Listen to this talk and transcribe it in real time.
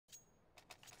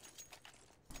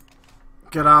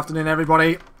Good afternoon,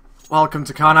 everybody. Welcome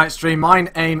to Car Night Stream. My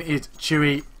name is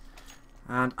Chewy,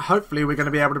 and hopefully we're going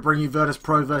to be able to bring you Virtus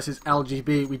Pro versus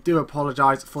LGB. We do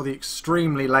apologise for the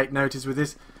extremely late notice with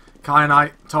this. Kai and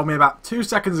I told me about 2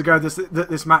 seconds ago that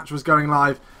this match was going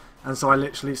live, and so I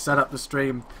literally set up the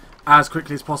stream as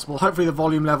quickly as possible. Hopefully the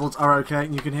volume levels are okay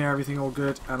and you can hear everything all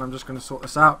good, and I'm just going to sort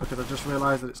this out because I just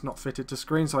realised that it's not fitted to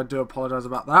screen, so I do apologise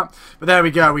about that. But there we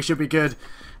go, we should be good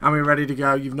and we're ready to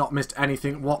go. You've not missed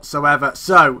anything whatsoever.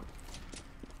 So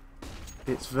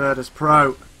it's Virtus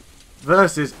Pro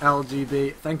versus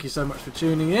LGB. Thank you so much for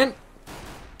tuning in.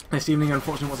 This evening,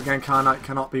 unfortunately, once again, Car Night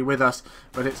cannot be with us,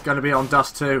 but it's going to be on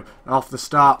Dust 2 off the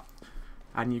start.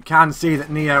 And you can see that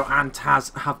Neo and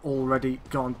Taz have already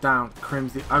gone down.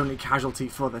 Crim's the only casualty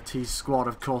for the T squad.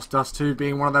 Of course, Dust 2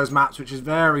 being one of those maps which is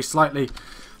very slightly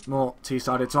more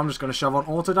T-sided. So I'm just going to shove on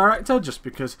Auto Director just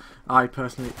because I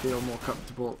personally feel more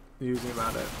comfortable using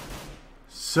that.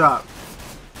 So,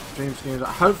 stream screen.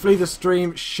 Hopefully the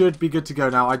stream should be good to go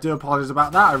now. I do apologise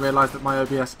about that. I realised that my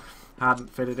OBS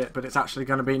hadn't fitted it, but it's actually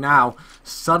going to be now.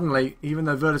 Suddenly, even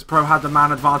though Virtus Pro had the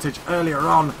man advantage earlier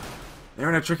on, they're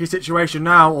in a tricky situation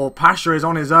now, or Pasha is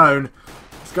on his own.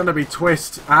 It's going to be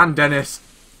Twist and Dennis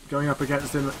going up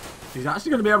against him. He's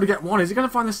actually going to be able to get one. Is he going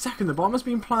to find the second? The bomb has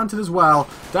been planted as well.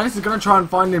 Dennis is going to try and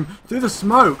find him through the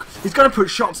smoke. He's going to put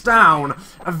shots down.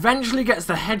 Eventually gets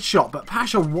the headshot, but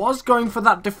Pasha was going for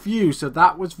that defuse, so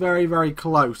that was very, very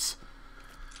close.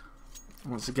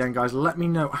 Once again, guys, let me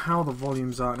know how the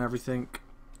volumes are and everything.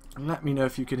 And let me know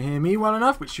if you can hear me well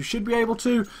enough, which you should be able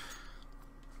to.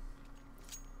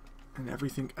 And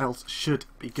everything else should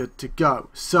be good to go.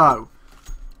 So,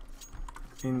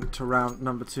 into round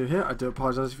number 2 here. I do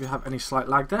apologise if you have any slight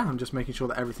lag there. I'm just making sure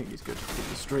that everything is good for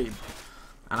the stream.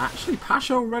 And actually,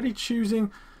 Pasha already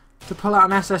choosing to pull out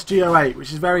an SSG-08,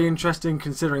 which is very interesting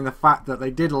considering the fact that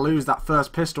they did lose that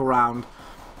first pistol round.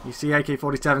 You see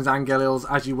AK-47s and Galils,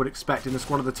 as you would expect in the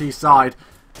squad of the T side.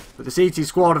 But the CT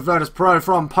squad of Virtus Pro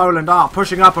from Poland are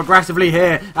pushing up aggressively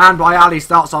here. And Byali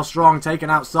starts off strong, taking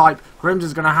out Sipe. Crims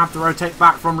is going to have to rotate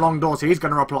back from long doors. He's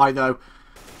going to reply, though.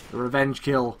 The revenge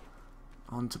kill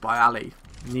onto Byali.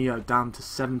 Neo down to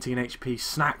 17 HP.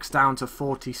 Snacks down to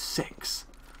 46.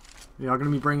 We are going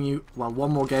to be bringing you, well,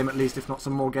 one more game at least, if not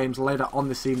some more games later on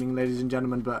this evening, ladies and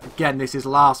gentlemen. But again, this is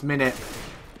last minute.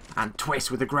 And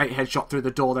Twist with a great headshot through the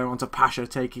door there onto Pasha,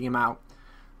 taking him out.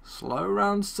 Slow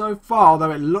round so far, though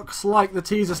it looks like the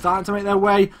T's are starting to make their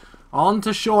way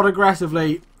onto short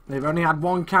aggressively. They've only had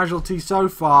one casualty so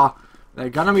far.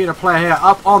 They're going to meet a player here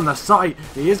up on the site.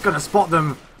 He is going to spot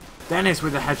them. Dennis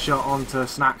with a headshot onto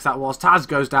Snacks, that was. Taz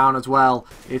goes down as well.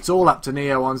 It's all up to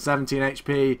Neo on 17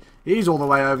 HP. He's all the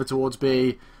way over towards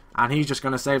B. And he's just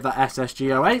going to save that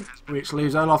SSG-08, which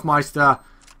leaves Olaf Meister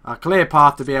a clear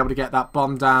path to be able to get that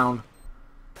bomb down.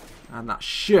 And that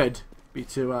should be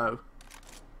 2-0.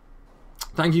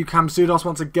 Thank you, Cam Sudos,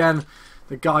 once again,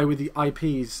 the guy with the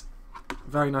IPs.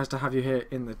 Very nice to have you here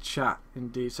in the chat,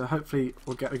 indeed. So hopefully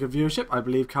we'll get a good viewership. I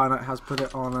believe Karnite has put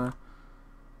it on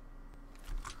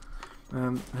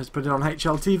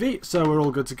HLTV, so we're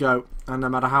all good to go. And no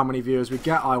matter how many viewers we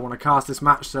get, I want to cast this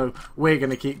match, so we're going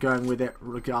to keep going with it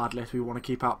regardless. We want to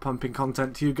keep out pumping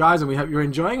content to you guys, and we hope you're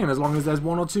enjoying. And as long as there's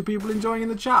 1 or 2 people enjoying in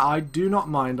the chat, I do not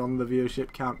mind on the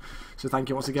viewership count. So thank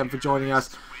you once again for joining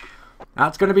us.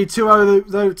 That's going to be 2-0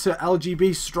 though to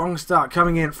LGB. Strong start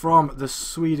coming in from the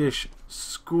Swedish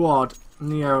squad.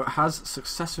 Neo has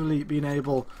successfully been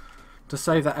able to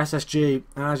save that SSG,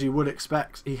 and as you would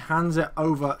expect, he hands it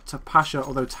over to Pasha,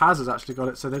 although Taz has actually got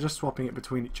it, so they're just swapping it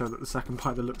between each other at the second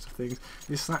by the looks of things.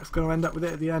 Is Snack's going to end up with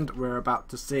it at the end? We're about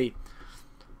to see.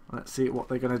 Let's see what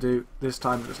they're going to do this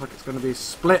time. It looks like it's going to be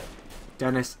split.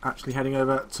 Dennis actually heading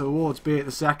over towards B at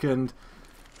the second.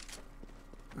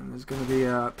 And there's going to be,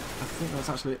 I think that's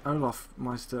actually Olaf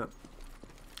Meister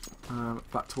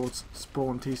back towards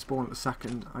spawn, T-spawn at the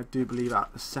second. I do believe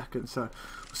at the second. So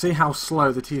we'll see how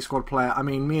slow the T-squad player. I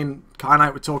mean, me and Kai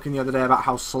Knight were talking the other day about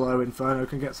how slow Inferno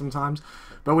can get sometimes.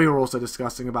 But we were also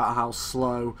discussing about how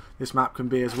slow this map can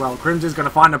be as well. Crimson's going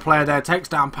to find a player there, takes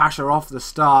down Pasha off the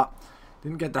start.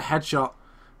 Didn't get the headshot.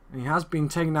 And he has been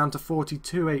taken down to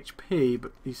 42 HP,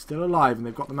 but he's still alive, and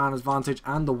they've got the man advantage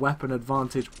and the weapon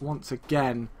advantage once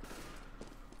again.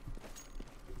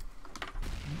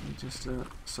 Let me just,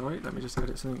 sorry, let me just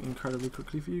edit something incredibly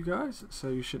quickly for you guys, so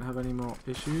you shouldn't have any more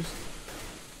issues.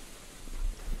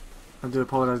 I do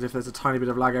apologise if there's a tiny bit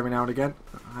of lag every now and again.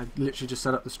 I literally just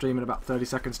set up the stream in about 30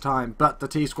 seconds time, but the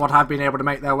T-squad have been able to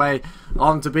make their way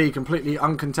on to B completely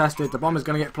uncontested. The bomb is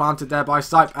going to get planted there by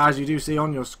Sipe, as you do see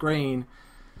on your screen.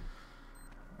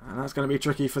 And that's going to be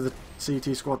tricky for the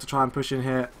CT squad to try and push in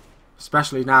here.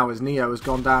 Especially now as Neo has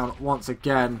gone down once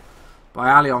again by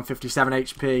Ali on 57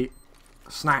 HP.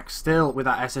 Snack still with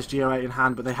that SSG-08 in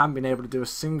hand, but they haven't been able to do a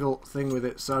single thing with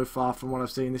it so far from what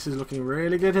I've seen. This is looking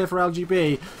really good here for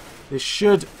LGB. This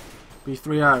should be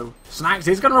 3-0. Snacks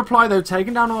is going to reply though,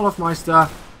 taking down Olafmeister.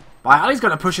 Ali's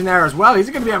going to push in there as well. Is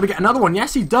he going to be able to get another one?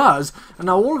 Yes, he does. And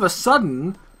now all of a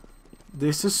sudden,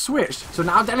 this has switched. So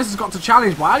now Dennis has got to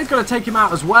challenge. Ali's going to take him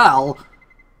out as well.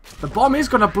 The bomb is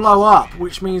going to blow up,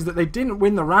 which means that they didn't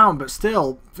win the round, but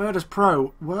still, Virtus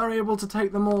Pro were able to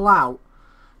take them all out,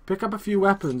 pick up a few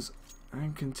weapons,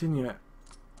 and continue it.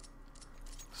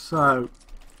 So,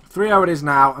 3-0 it is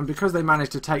now, and because they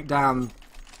managed to take down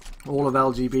all of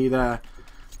LGB there,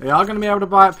 they are going to be able to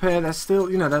buy up here. They're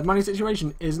still, you know, their money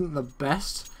situation isn't the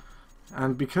best,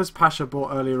 and because Pasha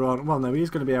bought earlier on, well, no, he's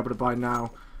going to be able to buy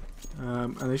now,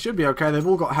 and they should be okay. They've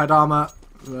all got head armor.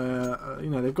 You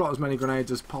know, they've got as many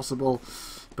grenades as possible,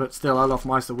 but still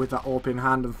Olafmeister with that AWP in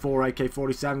hand and 4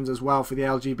 AK-47s as well for the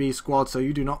LGB squad, so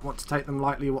you do not want to take them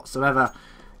lightly whatsoever.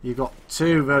 You've got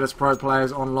 2 Virtus Pro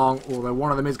players on long, although one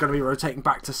of them is going to be rotating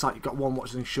back to site. You've got 1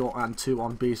 watching short and 2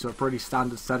 on B, so a pretty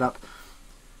standard setup.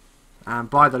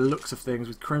 And by the looks of things,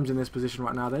 with Crims in this position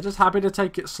right now, they're just happy to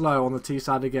take it slow on the T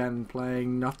side again,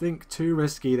 playing nothing too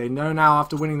risky. They know now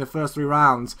after winning the first 3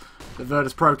 rounds that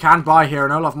Virtus Pro can buy here,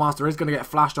 and Olafmeister is going to get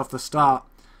flashed off the start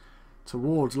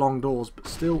towards long doors, but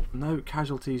still no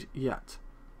casualties yet.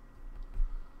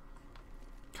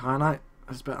 Kyanite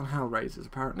has bet on Hellraisers,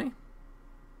 apparently.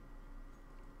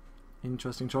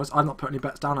 Interesting choice. I've not put any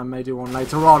bets down. I may do one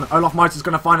later on. Olafmeister's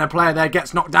going to find a player there,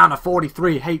 gets knocked down to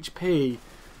 43 HP.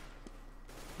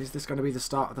 Is this going to be the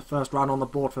start of the first round on the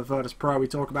board for Virtus Pro? We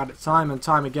talk about it time and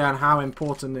time again, how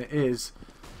important it is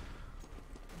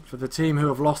for the team who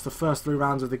have lost the first 3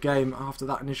 rounds of the game after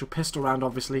that initial pistol round,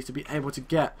 obviously, to be able to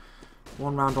get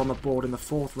 1 round on the board in the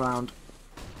 4th round.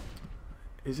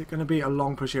 Is it going to be a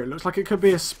long push here? It looks like it could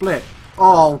be a split.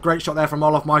 Oh, great shot there from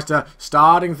Olafmeister,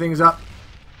 starting things up.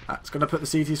 That's going to put the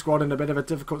CT squad in a bit of a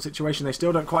difficult situation. They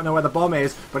still don't quite know where the bomb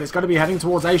is, but it's going to be heading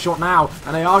towards A short now,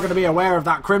 and they are going to be aware of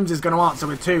that. Crims is going to answer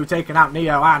with 2, taking out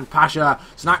Neo and Pasha.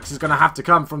 Snacks is going to have to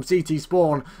come from CT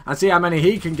spawn and see how many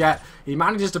he can get. He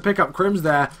manages to pick up Crims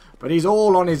there, but he's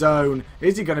all on his own.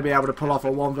 Is he going to be able to pull off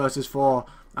a 1 versus 4?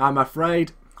 I'm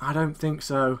afraid I don't think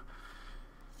so.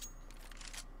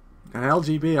 And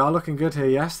LGB are looking good here.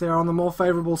 Yes, they are on the more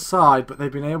favourable side, but they've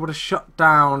been able to shut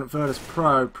down Virtus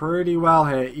Pro pretty well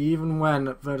here, even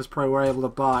when Virtus Pro were able to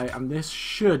buy. And this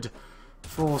should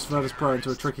force Virtus Pro into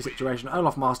a tricky situation.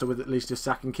 Olafmeister with at least his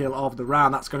 2nd kill of the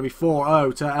round. That's going to be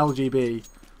 4-0 to LGB.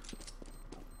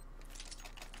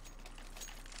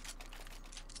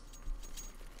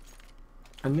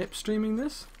 A Nip streaming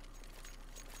this?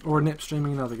 Or a Nip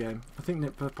streaming another game? I think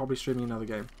Nip are probably streaming another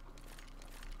game.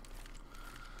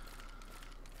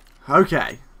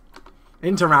 Okay,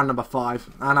 into round number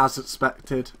 5, and as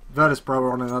expected, Virtus Pro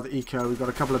are on another eco. We've got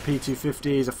a couple of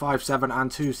P250s, a 5.7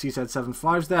 and 2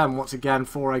 CZ75s there, and once again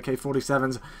 4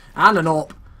 AK-47s and an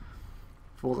AWP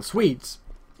for the Swedes.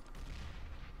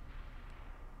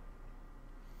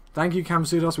 Thank you, Cam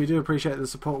Sudos. We do appreciate the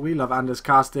support. We love Anders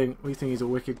casting. We think he's a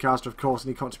wicked caster, of course,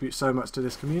 and he contributes so much to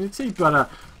this community. But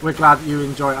we're glad that you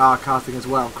enjoy our casting as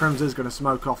well. Crims is going to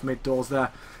smoke off mid doors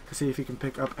there to see if he can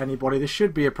pick up anybody. This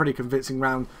should be a pretty convincing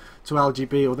round to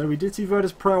LGB, although we did see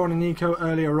Virtus Pro on an eco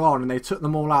earlier on, and they took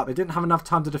them all out. They didn't have enough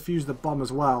time to defuse the bomb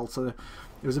as well, so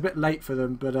it was a bit late for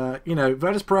them. But, you know,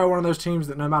 Virtus Pro are one of those teams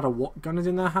that no matter what gun is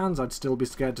in their hands, I'd still be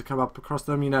scared to come up across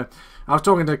them. You know, I was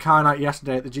talking to Kyanite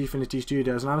yesterday at the Gfinity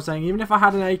Studios, and I was saying even if I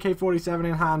had an AK-47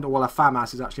 in hand, or well, a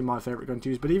FAMAS is actually my favourite gun to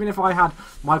use, but even if I had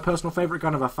my personal favourite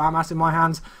gun of a FAMAS in my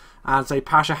hands, and say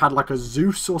Pasha had like a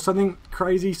Zeus or something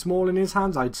crazy small in his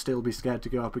hands, I'd still be scared to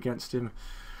go up against him.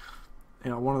 You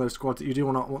know, one of those squads that you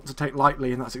do not want to take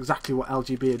lightly, and that's exactly what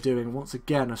LGB are doing. Once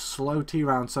again, a slow T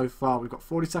round so far. We've got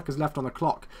 40 seconds left on the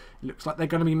clock. It looks like they're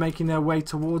going to be making their way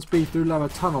towards B through lower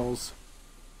tunnels.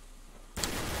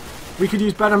 We could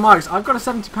use better mics. I've got a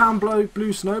 £70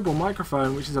 blue snowball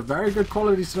microphone, which is a very good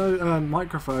quality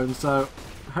microphone, so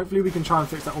hopefully we can try and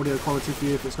fix that audio quality for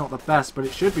you if it's not the best, but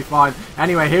it should be fine.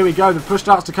 Anyway, here we go. The push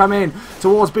starts to come in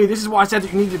towards B. This is why I said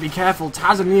that you need to be careful.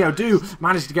 Taz and Neo do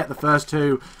manage to get the first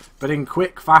 2, but in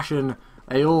quick fashion,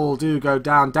 they all do go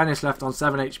down. Dennis left on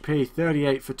 7 HP,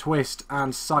 38 for Twist,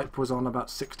 and Sipe was on about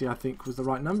 60, I think was the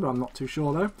right number. I'm not too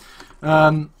sure, though.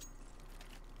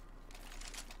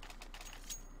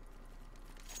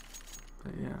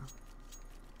 But yeah.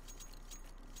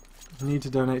 Need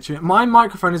to donate to it. My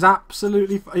microphone is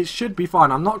absolutely... It should be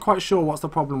fine. I'm not quite sure what's the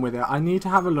problem with it. I need to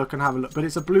have a look. But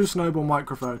it's a Blue Snowball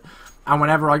microphone. And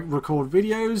whenever I record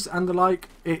videos and the like,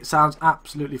 it sounds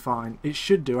absolutely fine. It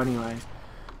should do anyway.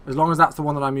 As long as that's the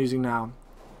one that I'm using now.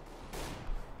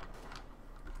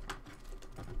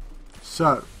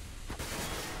 So,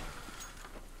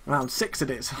 round 6 it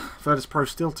is. Virtus Pro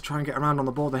still to try and get around on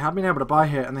the board. They have been able to buy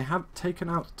here, and they have taken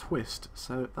out Twist.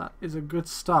 So that is a good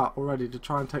start already to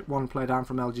try and take one player down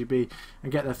from LGB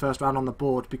and get their first round on the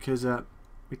board, because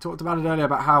we talked about it earlier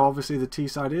about how obviously the T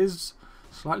side is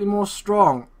slightly more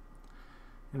strong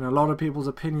in a lot of people's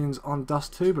opinions on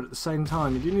Dust 2, but at the same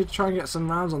time you do need to try and get some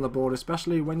rounds on the board,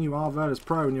 especially when you are Virtus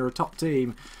Pro and you're a top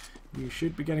team. You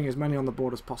should be getting as many on the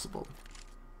board as possible.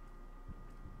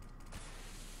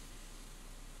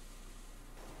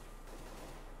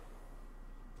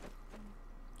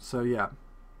 So yeah,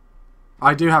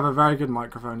 I do have a very good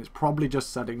microphone. It's probably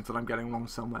just settings that I'm getting wrong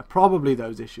somewhere. Probably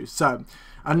those issues. So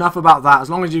enough about that. As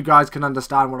long as you guys can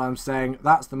understand what I'm saying,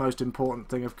 that's the most important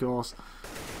thing, of course.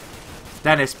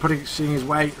 Dennis pushing his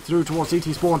way through towards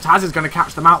CT Spawn. Taz is going to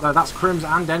catch them out there. That's Crims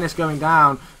and Dennis going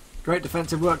down. Great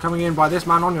defensive work coming in by this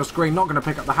man on your screen. Not going to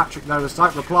pick up the hat-trick though. The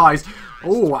site replies.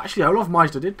 Oh, actually Olaf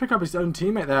Meister did pick up his own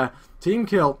teammate there. Team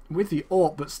kill with the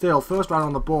AWP, but still, first round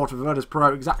on the board for Virtus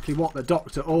Pro. Exactly what the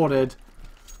doctor ordered.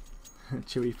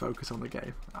 Chewy, focus on the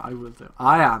game. I will do.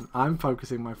 I am. I'm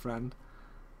focusing, my friend.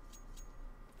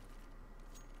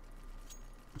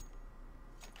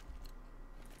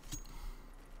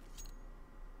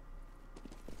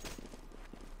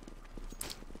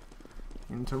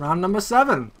 Into round number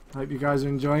 7. Hope you guys are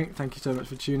enjoying. Thank you so much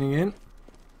for tuning in.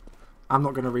 I'm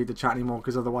not going to read the chat anymore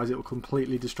because otherwise it will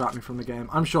completely distract me from the game.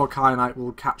 I'm sure Kyanite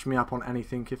will catch me up on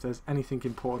anything if there's anything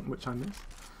important which I miss.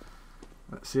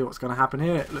 Let's see what's going to happen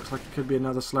here. It looks like it could be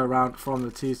another slow round from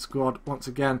the T squad once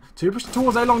again. 2 pushing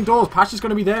towards A long doors. Pasha's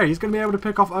going to be there. He's going to be able to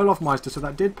pick off Olaf Meister, so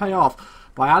that did pay off.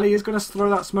 But Ali is going to throw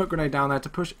that smoke grenade down there to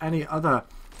push any other...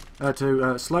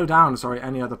 slow down,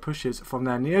 any other pushes from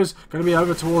there. Neo's going to be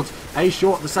over towards A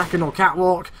short, the second, or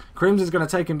catwalk. Crims is going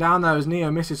to take him down though as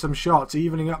Neo misses some shots,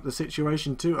 evening up the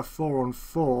situation to a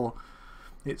 4-on-4.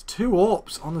 It's 2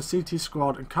 AWPs on the CT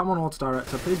squad, and come on, Auto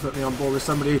Director, please put me on board with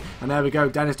somebody. And there we go,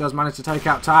 Dennis does manage to take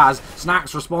out Taz.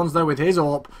 Snacks responds though with his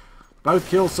AWP. Both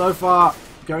kills so far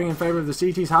going in favour of the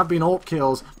CTs have been AWP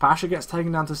kills. Pasha gets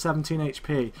taken down to 17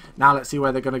 HP. Now let's see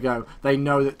where they're going to go. They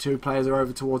know that 2 players are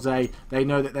over towards A. They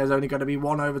know that there's only going to be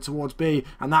 1 over towards B,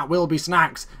 and that will be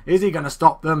Snacks. Is he going to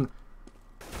stop them?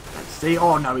 Let's see.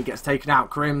 Oh no, he gets taken out.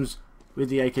 Crims with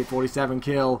the AK-47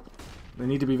 kill. They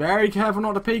need to be very careful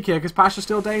not to peek here, because Pasha's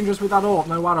still dangerous with that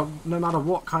AWP, no matter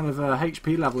what kind of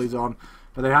HP level he's on.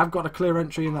 But they have got a clear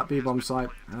entry in that B-bomb site,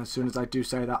 and as soon as I do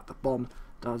say that, the bomb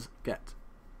does get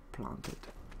planted.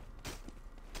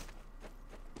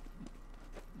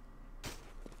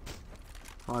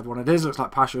 Five one it is. Looks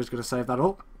like Pasha is going to save that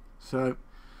up. So,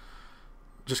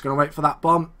 just going to wait for that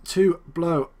bomb to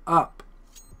blow up.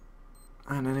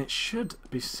 And then it should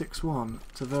be 6-1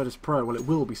 to Virtus Pro. Well, it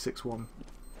will be 6-1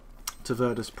 to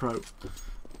Virtus Pro.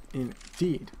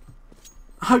 Indeed.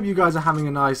 I hope you guys are having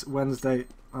a nice Wednesday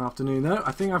afternoon, though.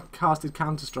 I think I've casted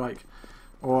Counter-Strike.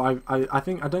 Or I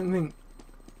don't think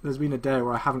there's been a day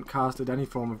where I haven't casted any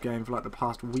form of game for like the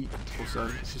past week or so,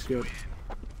 which is good.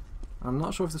 I'm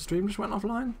not sure if the stream just went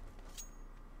offline,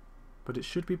 but it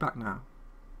should be back now.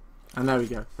 And there we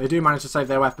go. They do manage to save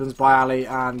their weapons by Ali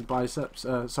and by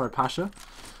Pasha.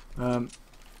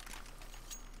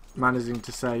 Managing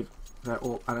to save their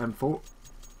AWP and M4.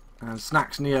 And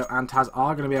Snacks, Neo and Taz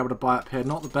are going to be able to buy up here.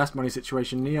 Not the best money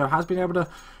situation. Neo has been able to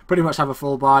pretty much have a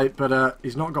full buy, but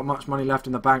he's not got much money left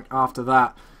in the bank after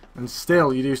that. And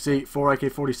still, you do see 4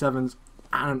 AK-47s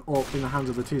and an AWP in the hands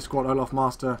of the T squad. Olaf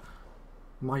Meister,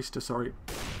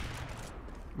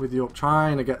 with the AWP,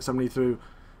 trying to get somebody through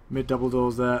mid double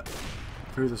doors there,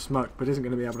 through the smoke, but isn't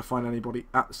going to be able to find anybody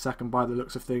at the second by the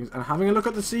looks of things. And having a look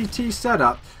at the CT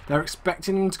setup, they're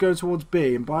expecting them to go towards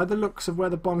B, and by the looks of where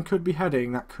the bomb could be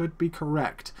heading, that could be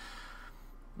correct.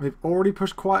 They've already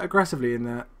pushed quite aggressively in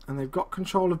there, and they've got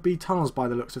control of B tunnels by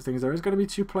the looks of things. There is going to be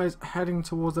 2 players heading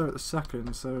towards there at the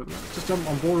second, so let's just jump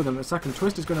on board with them at the second.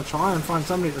 Twist is going to try and find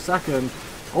somebody at the second.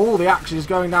 All the action is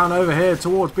going down over here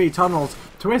towards B tunnels.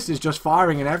 Twist is just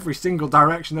firing in every single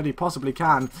direction that he possibly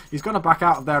can. He's going to back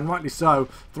out of there, and rightly so,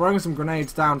 throwing some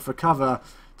grenades down for cover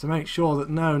to make sure that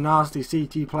no nasty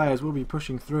CT players will be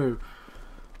pushing through.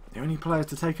 The only players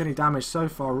to take any damage so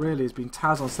far really has been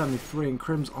Taz on 73 and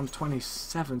Crims on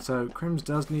 27, so Crims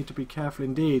does need to be careful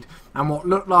indeed. And what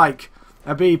looked like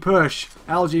a B push,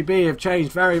 LGB have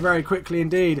changed very, very quickly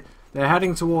indeed. They're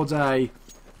heading towards A.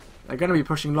 They're going to be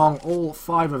pushing long, all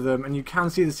 5 of them, and you can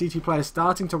see the CT players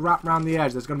starting to wrap around the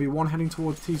edge. There's going to be one heading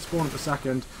towards T-spawn at the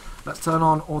second. Let's turn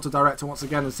on auto-director once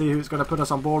again and see who it's going to put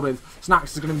us on board with.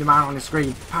 Snacks is going to be the man on his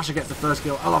screen. Pasha gets the first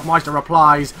kill. Olaf Meister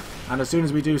replies, and as soon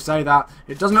as we do say that,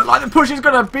 it doesn't look like the push is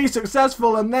going to be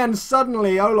successful, and then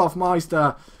suddenly Olaf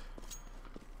Meister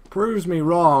proves me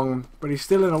wrong, but he's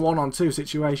still in a 1-on-2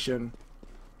 situation.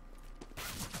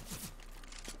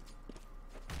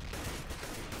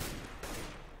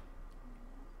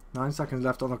 Nine seconds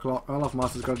left on the clock. Olaf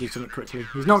Meister's got to do something quickly.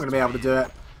 He's not going to be able to do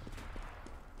it.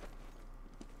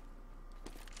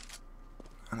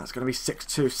 And that's going to be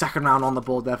 6-2. Second round on the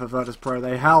board there for Virtus Pro.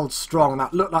 They held strong.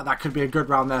 That looked like that could be a good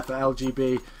round there for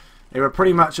LGB. They were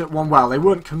pretty much at one well. They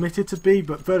weren't committed to B,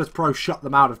 but Virtus Pro shut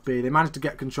them out of B. They managed to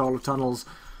get control of tunnels,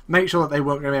 make sure that they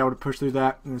weren't going to be able to push through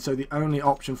there. And so the only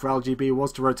option for LGB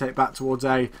was to rotate back towards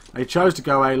A. They chose to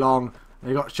go A long.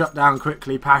 They got shut down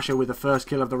quickly. Pasha with the first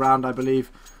kill of the round, I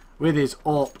believe, with his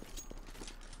AWP.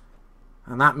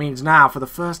 And that means now, for the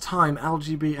first time,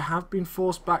 LGB have been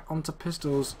forced back onto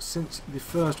pistols since the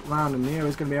first round. And Neo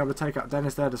is going to be able to take out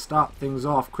Dennis there to start things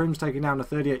off. Crim's taking down to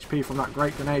 30 HP from that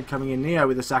great grenade coming in. Neo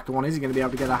with the second one. Is he going to be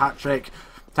able to get a hat-trick?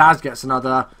 Taz gets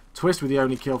another. Twist with the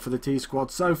only kill for the T-squad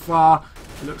so far.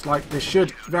 It looks like this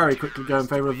should very quickly go in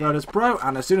favour of Virtus Pro.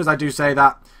 And as soon as I do say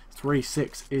that,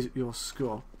 3-6 is your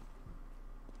score.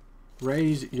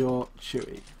 Raise your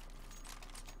Chewy.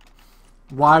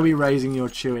 Why are we raising your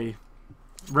Chewy?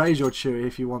 Raise your Chewy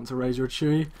if you want to raise your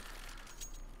Chewy.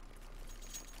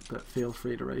 But feel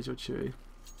free to raise your Chewy.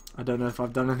 I don't know if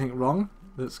I've done anything wrong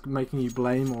that's making you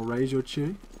blame or raise your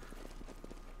Chewy.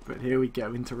 But here we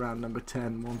go into round number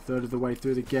 10. 1/3 of the way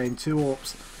through the game. 2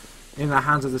 AWPs in the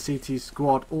hands of the CT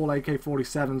squad. All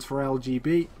AK-47s for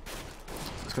LGB.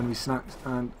 It's going to be Snacks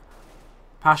and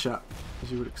Pasha,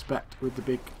 as you would expect, with the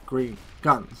big green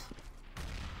guns.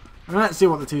 And let's see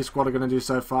what the T squad are going to do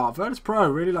so far. Virtus Pro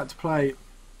really like to play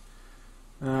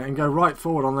and go right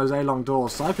forward on those A-long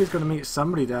doors. Cypher's going to meet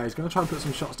somebody there. He's going to try and put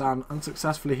some shots down,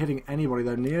 unsuccessfully hitting anybody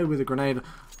though. Neo with a grenade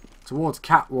towards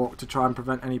Catwalk to try and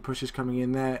prevent any pushes coming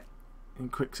in there in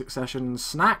quick succession.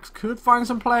 Snacks could find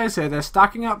some players here. They're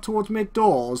stacking up towards mid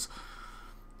doors.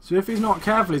 So if he's not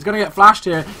careful, he's going to get flashed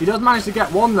here. He does manage to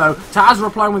get one though. Taz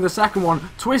replying with the second one.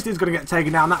 Twist is going to get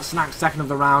taken down. That's Snack's second of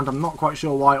the round. I'm not quite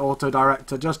sure why Auto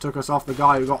Director just took us off the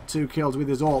guy who got 2 kills with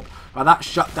his AWP. But that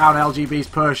shut down LGB's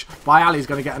push. Ali's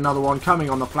going to get another one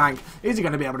coming on the flank. Is he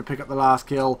going to be able to pick up the last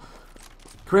kill?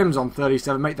 Crim's on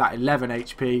 37. Make that 11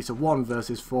 HP. So 1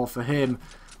 versus 4 for him.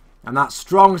 And that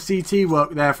strong CT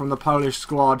work there from the Polish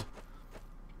squad.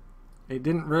 It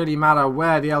didn't really matter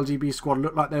where the LGB squad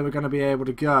looked like they were going to be able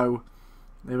to go.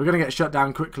 They were going to get shut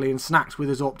down quickly, and Snacks with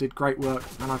his AWP did great work.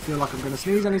 And I feel like I'm going to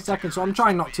sneeze any second, so I'm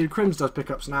trying not to. Crims does pick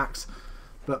up Snacks,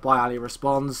 but Ali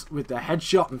responds with the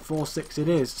headshot, and 4-6 it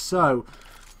is. So,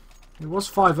 it was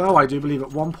 5-0, I do believe,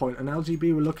 at one point, and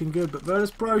LGB were looking good, but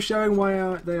Virtus Pro showing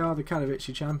why they are the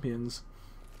Katowice champions.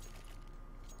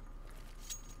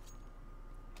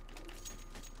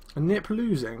 And Nip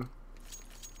losing.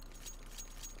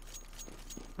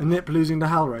 And Nip losing to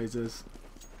Hellraisers.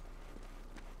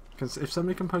 Because if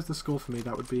somebody can post the score for me,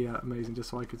 that would be amazing, just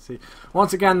so I could see.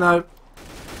 Once again, though,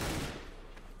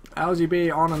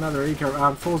 LGB on another eco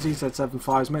round. 4Z said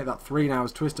 7-5s. Make that 3 now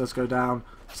as Twist does go down.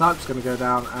 Snipe's going to go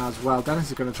down as well. Dennis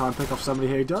is going to try and pick off somebody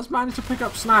here. He does manage to pick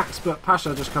up Snacks, but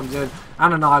Pasha just comes in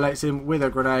and annihilates him with a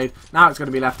grenade. Now it's going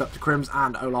to be left up to Crims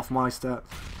and Olaf Meister.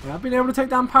 Yeah, I've been able to take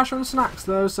down Pasha and Snacks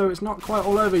though, so it's not quite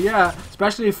all over yet.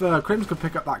 Especially if Crims could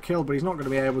pick up that kill, but he's not going to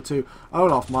be able to.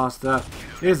 Olaf Meister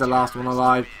is the last one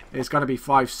alive. It's going to be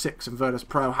 5-6, and Virtus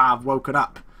Pro have woken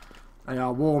up. They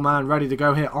are warm and ready to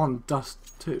go here on Dust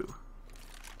 2.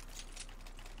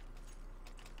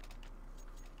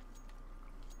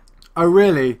 Oh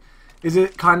really? Is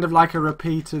it kind of like a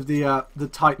repeat of the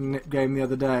Titan Nip game the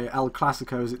other day? El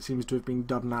Clasico, as it seems to have been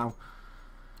dubbed now.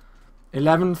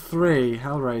 11-3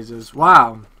 Hellraisers.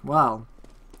 Wow. Well,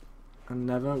 I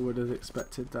never would have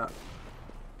expected that.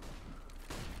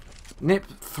 Nip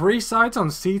 3 sides on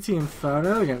CT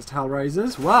Inferno against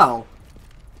Hellraisers. Well,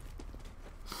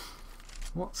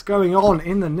 what's going on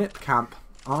in the Nip camp?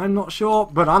 I'm not sure,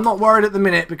 but I'm not worried at the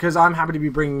minute because I'm happy to be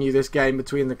bringing you this game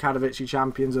between the Katowice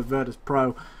champions of Virtus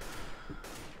Pro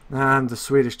and the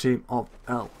Swedish team of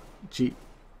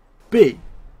LGB.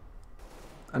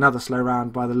 Another slow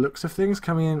round by the looks of things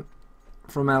coming in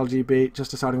from LGB,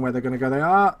 just deciding where they're going to go. They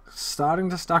are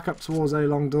starting to stack up towards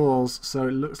A-long doors, so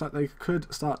it looks like they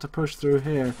could start to push through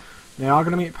here. They are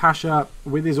going to meet Pasha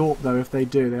with his AWP though if they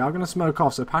do. They are going to smoke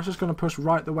off, so Pasha's going to push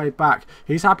right the way back.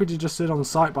 He's happy to just sit on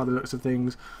site by the looks of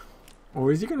things.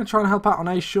 Or is he going to try and help out on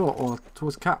A short or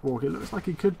towards Catwalk? It looks like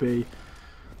he could be.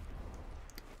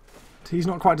 He's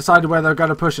not quite decided where they're going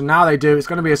to push, and now they do. It's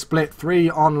going to be a split. 3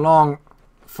 on long,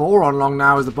 4 on long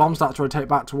now as the bomb starts to rotate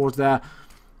back towards there.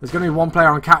 There's going to be one player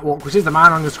on Catwalk, which is the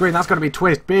man on the screen. That's going to be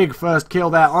Twist. Big first kill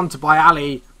there onto by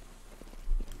Ali.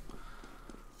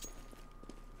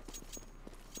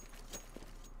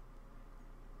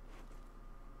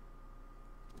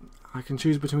 I can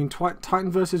choose between Titan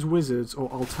versus Wizards or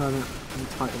Alternate and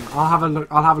Titan. I'll have a look.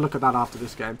 I'll have a look at that after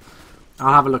this game.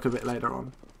 I'll have a look a bit later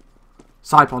on.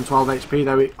 Sipe on 12 HP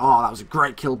though. Oh, that was a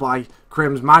great kill by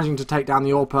Crims, managing to take down the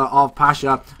AWPer of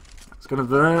Pasha. It's going to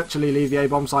virtually leave the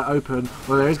A-bomb site open.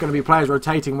 Well, there is going to be players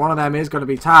rotating. One of them is going to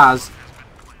be Taz.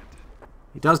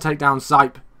 He does take down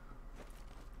Sipe.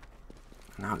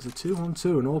 Now it's a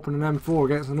 2-on-2, an AWP and an M4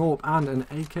 against an AWP and an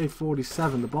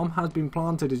AK-47. The bomb has been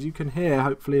planted, as you can hear,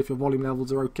 hopefully if your volume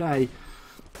levels are okay.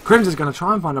 Crims is going to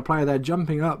try and find a player there,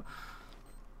 jumping up.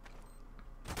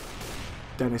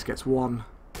 Dennis gets one.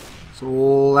 It's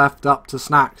all left up to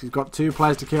Snacks. He's got 2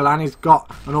 players to kill, and he's got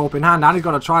an AWP in hand, and he's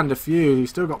got to try and defuse.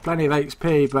 He's still got plenty of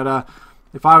HP, but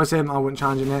if I was him, I wouldn't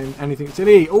challenge him anything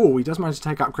silly. Oh, he does manage to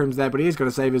take out Crims there, but he is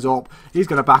going to save his AWP. He's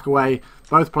going to back away.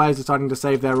 Both players deciding to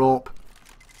save their AWP.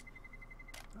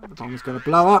 The bomb is going to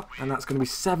blow up, and that's going to be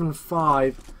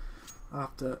 7-5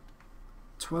 after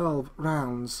 12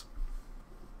 rounds.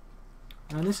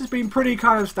 And this has been pretty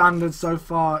kind of standard so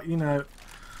far, you know.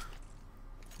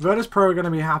 Virtus Pro are going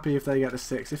to be happy if they get a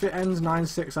 6. If it ends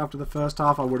 9-6 after the first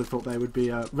half, I would have thought they would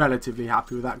be relatively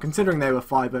happy with that, considering they were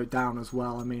 5-0 down as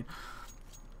well. I mean,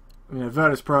 you know,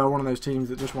 Virtus Pro are one of those teams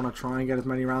that just want to try and get as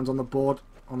many rounds on the board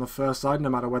on the first side, no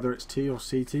matter whether it's T or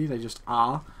CT. They just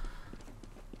are.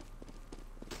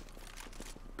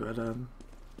 But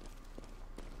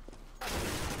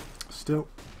still,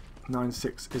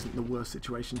 9-6 isn't the worst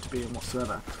situation to be in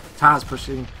whatsoever. Taz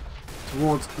pushing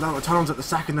towards lower tunnels at the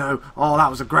second though. Oh,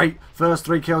 that was a great first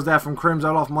 3 kills there from Crims,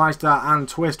 Olaf, Meister and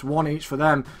Twist. 1 each for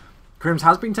them. Crims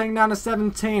has been taken down to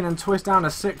 17 and Twist down to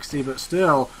 60, but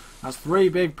still, that's 3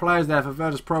 big players there for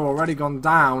Virtus Pro already gone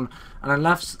down. And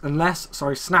unless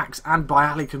Snacks and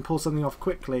Bayali can pull something off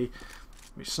quickly,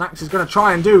 which Snacks is going to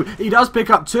try and do. He does pick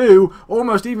up 2.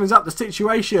 Almost evens up the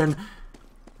situation.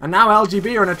 And now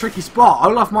LGB are in a tricky spot.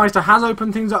 Olaf Meister has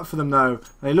opened things up for them though.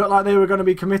 They look like they were going to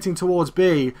be committing towards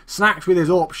B. Snacks with his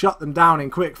AWP shut them down in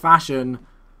quick fashion.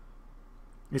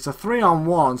 It's a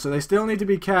 3-on-1, so they still need to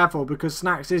be careful because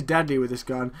Snacks is deadly with this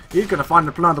gun. He's going to find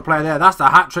another player there. That's the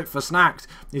hat trick for Snacks.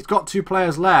 He's got 2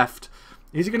 players left.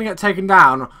 Is he going to get taken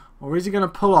down, or is he going to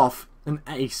pull off an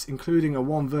ace, including a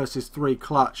 1 versus 3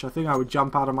 clutch? I think I would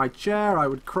jump out of my chair, I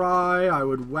would cry, I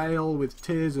would wail with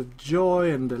tears of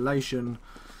joy and elation.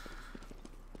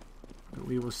 But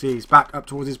we will see. He's back up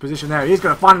towards his position there. He's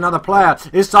going to find another player.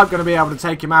 Is Sipe going to be able to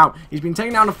take him out? He's been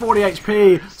taken down to 40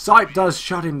 HP. Sipe does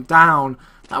shut him down.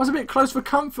 That was a bit close for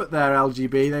comfort there,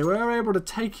 LGB. They were able to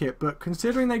take it, but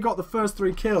considering they got the first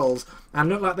 3 kills and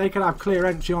looked like they could have clear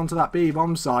entry onto that B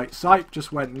bomb site, Sipe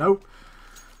just went, nope.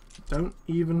 Don't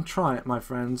even try it, my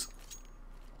friends.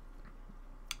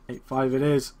 8-5 it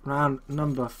is. Round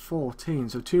number 14.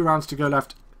 So 2 rounds to go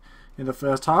left in the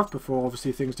first half before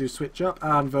obviously things do switch up.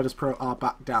 And Virtus Pro are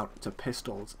back down to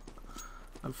pistols.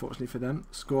 Unfortunately for them.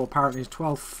 Score apparently is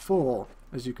 12-4,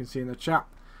 as you can see in the chat.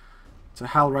 To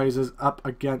Hellraisers up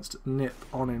against Nip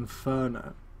on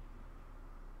Inferno.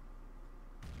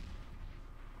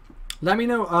 Let me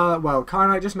know, well,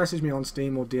 Kyanite, just message me on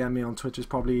Steam or DM me on Twitch is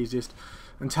probably easiest.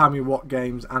 And tell me what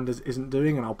games Anders isn't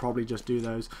doing, and I'll probably just do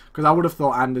those. Because I would have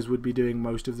thought Anders would be doing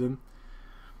most of them.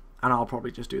 And I'll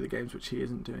probably just do the games which he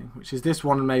isn't doing. Which is this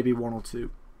one and maybe 1 or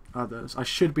 2 others. I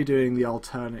should be doing the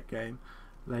alternate game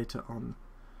later on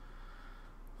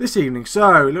this evening.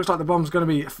 So, it looks like the bomb's going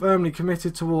to be firmly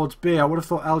committed towards B. I would have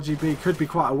thought LGB could be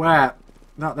quite aware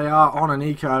that they are on an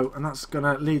eco, and that's going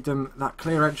to lead them that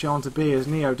clear entry onto B as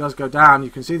Neo does go down. You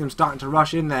can see them starting to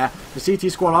rush in there. The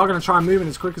CT squad are going to try and move in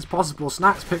as quick as possible.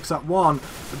 Snacks picks up 1,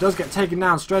 but does get taken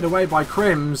down straight away by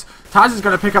Crims. Taz is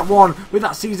going to pick up 1 with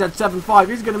that CZ75.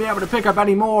 He's going to be able to pick up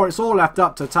any more. It's all left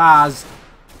up to Taz.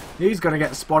 He's going to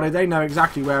get spotted. They know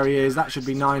exactly where he is. That should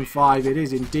be 9-5. It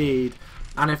is indeed.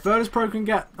 And if Virtus Pro can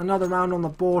get another round on the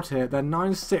board here, then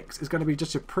 9-6 is going to be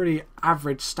just a pretty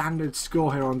average standard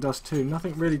score here on Dust 2.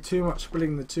 Nothing really too much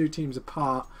splitting the 2 teams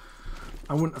apart.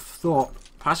 I wouldn't have thought.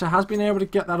 Pasha has been able to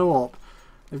get that AWP.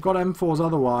 They've got M4s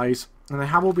otherwise, and they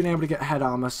have all been able to get head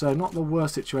armor, so not the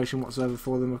worst situation whatsoever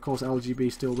for them. Of course,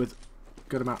 LGB still with a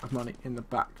good amount of money in the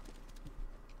back.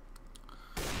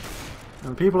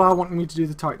 And people are wanting me to do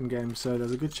the Titan game, so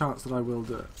there's a good chance that I will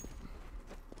do it.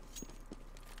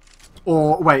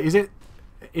 Or, wait, is it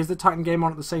is the Titan game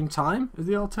on at the same time as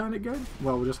the alternate game?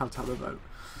 Well, we'll just have to have a vote.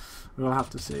 We'll have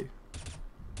to see.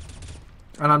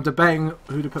 And I'm debating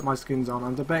who to put my skins on.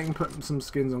 I'm debating putting some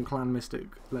skins on Clan Mystic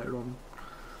later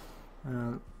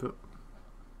on. But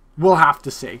we'll have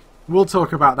to see. We'll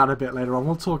talk about that a bit later on.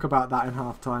 We'll talk about that in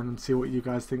halftime and see what you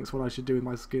guys think is what I should do with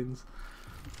my skins.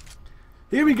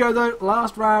 Here we go though.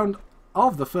 Last round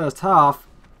of the first half.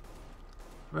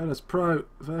 Virtus Pro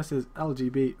versus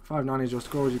LGB. 5-9 is your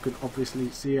score, as you can obviously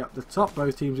see up the top.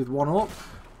 Both teams with 1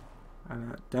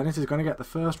 AWP. Dennis is going to get the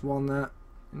first one there.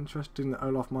 Interesting that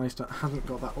Olaf Meister hasn't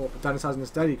got that AWP, but Dennis has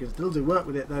instead. He can still do work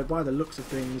with it though, by the looks of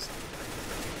things.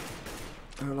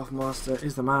 Olaf Meister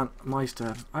is the man.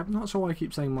 Meister. I'm not sure why I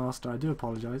keep saying Master. I do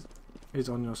apologise. Is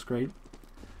on your screen.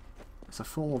 It's a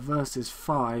 4 versus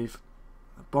 5.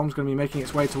 Bomb's going to be making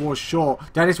its way towards short.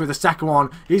 Dennis with the second one.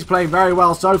 He's playing very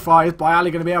well so far. Is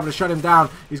Bialy going to be able to shut him down?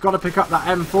 He's got to pick up that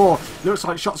M4. Looks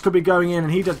like shots could be going in,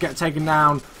 and he does get taken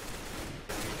down.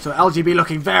 So LGB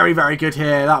looking very, very good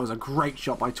here. That was a great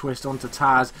shot by Twist onto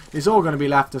Taz. It's all going to be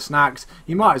left to Snacks.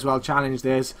 He might as well challenge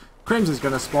this. Crimson's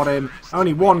going to spot him.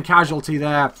 Only 1 casualty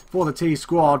there for the T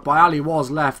squad. Bialy was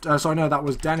left. Sorry, no, that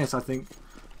was Dennis, I think,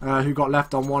 who got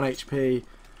left on 1 HP.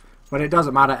 But it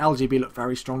doesn't matter. LGB look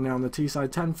very strong now on the T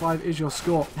side. 10-5 is your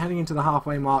score. Heading into the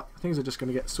halfway mark, things are just going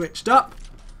to get switched up.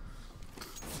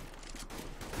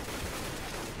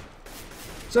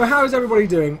 So how is everybody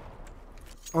doing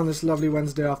on this lovely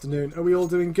Wednesday afternoon? Are we all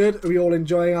doing good? Are we all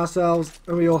enjoying ourselves?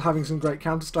 Are we all having some great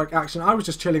Counter-Strike action? I was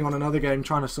just chilling on another game,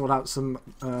 trying to sort out some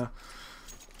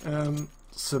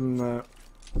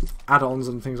add-ons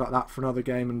and things like that for another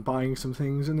game, and buying some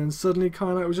things, and then suddenly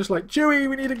Carnite was just like, Chewy,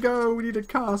 we need to go, we need to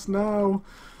cast now,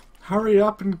 hurry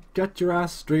up and get your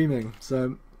ass streaming.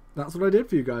 So that's what I did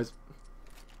for you guys.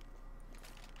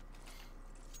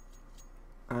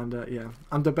 And yeah,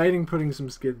 I'm debating putting some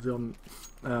skids on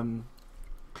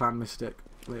Clan Mystic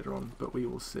later on, but we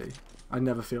will see. I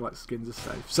never feel like skins are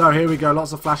safe. So here we go,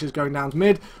 lots of flashes going down to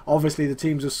mid. Obviously the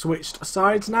teams have switched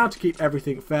sides now to keep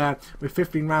everything fair. With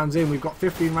 15 rounds in, we've got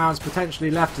 15 rounds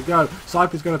potentially left to go.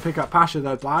 Syper's going to pick up Pasha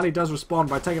though. Bialy does respond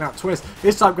by taking out Twist.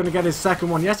 Is Sype going to get his second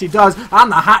one? Yes he does,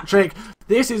 and the hat trick.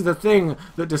 This is the thing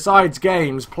that decides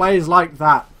games, plays like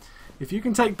that. If you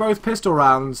can take both pistol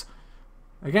rounds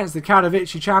against the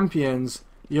Katowice champions,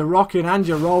 you're rocking and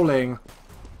you're rolling.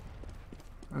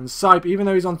 And Sype, even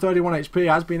though he's on 31 HP,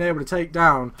 has been able to take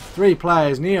down 3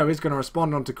 players. Neo is going to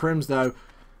respond onto Crims though.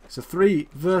 It's a 3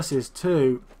 versus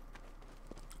 2.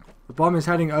 The bomb is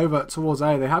heading over towards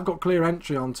A. They have got clear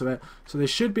entry onto it, so they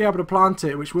should be able to plant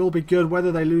it, which will be good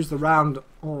whether they lose the round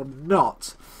or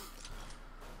not.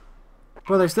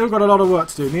 But they've still got a lot of work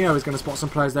to do. Neo is going to spot some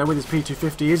players there with his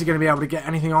P250. Is he going to be able to get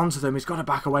anything onto them? He's got to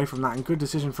back away from that, and good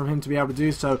decision from him to be able to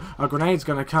do so. A grenade's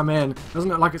going to come in. Doesn't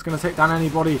look like it's going to take down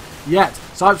anybody yet.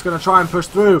 Sype's going to try and push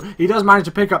through. He does manage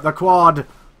to pick up the quad.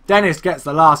 Dennis gets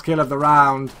the last kill of the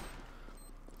round.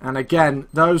 And again,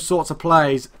 those sorts of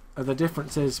plays are the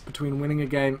differences between winning a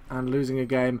game and losing a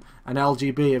game. And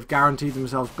LGB have guaranteed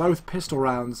themselves both pistol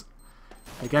rounds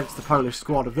against the Polish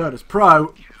squad of Virtus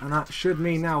Pro, and that should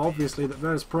mean now obviously that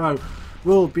Virtus Pro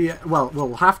will be, well,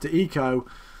 will have to eco,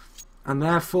 and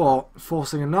therefore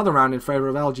forcing another round in favour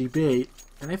of LGB.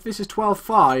 And if this is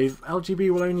 12-5, LGB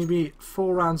will only be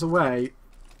 4 rounds away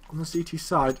on the CT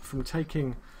side from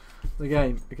taking the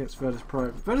game against Virtus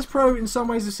Pro. Virtus Pro in some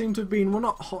ways have seemed to have been, well,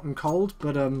 not hot and cold,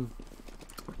 but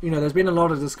you know, there's been a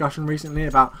lot of discussion recently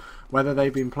about whether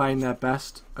they've been playing their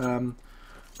best.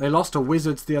 They lost to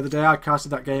Wizards the other day. I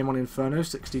casted that game on Inferno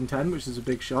 16-10, which is a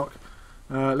big shock.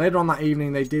 Later on that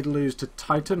evening, they did lose to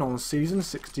Titan on Season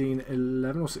 16-11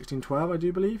 or 16-12, I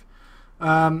do believe.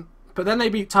 But then they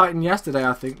beat Titan yesterday,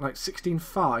 I think, like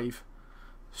 16-5.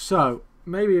 So,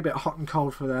 maybe a bit hot and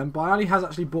cold for them. Bialy has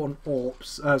actually bought an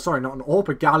AWP. Sorry, not an AWP,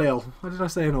 a Galil. Why did I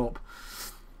say an AWP?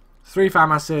 3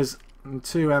 FAMASs and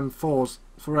 2 M4s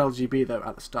for LGB, though,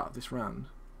 at the start of this round.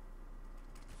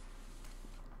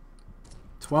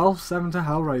 12-7 to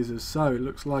Hellraisers, so it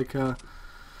looks like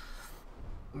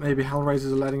maybe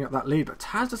Hellraisers are letting up that lead, but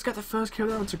Taz does get the first kill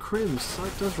down to Crims.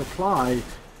 Sype does reply.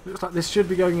 Looks like this should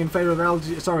be going in favour of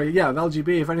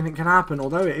LGB if anything can happen,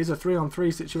 although it is a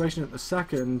 3-on-3 situation at the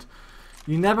second.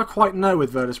 You never quite know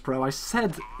with Virtus Pro. I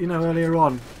said, you know, earlier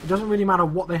on, it doesn't really matter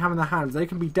what they have in their hands, they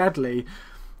can be deadly.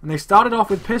 And they started off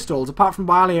with pistols, apart from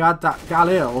Bialy who had that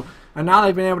Galil, and now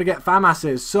they've been able to get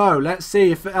FAMASs. So, let's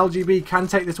see if LGB can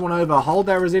take this one over, hold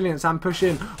their resilience and push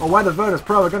in, or whether Virtus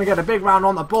Pro are going to get a big round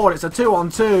on the board. It's a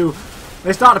 2-on-2.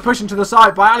 They start to push into the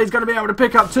side. Bialy's going to be able to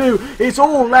pick up 2. It's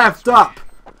all left up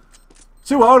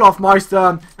to Olaf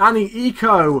Meister, and the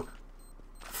eco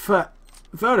for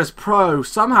Virtus Pro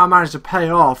somehow managed to pay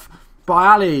off by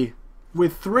Ali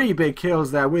with 3 big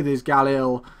kills there with his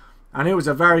Galil. And it was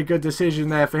a very good decision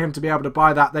there for him to be able to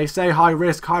buy that. They say high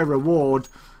risk, high reward.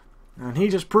 And he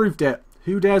just proved it.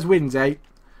 Who dares wins, eh?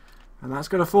 And that's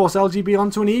going to force LGB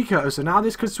onto an eco. So now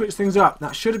this could switch things up.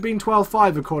 That should have been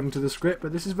 12-5 according to the script.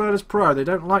 But this is Virtus Pro. They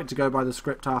don't like to go by the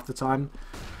script half the time.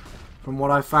 From what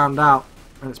I found out.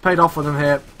 And it's paid off for them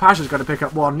here. Pasha's going to pick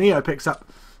up one. Neo picks up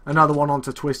another one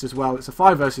onto Twist as well. It's a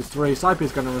 5 versus 3.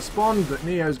 Saipi's going to respond. But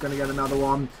Neo's going to get another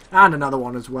one. And another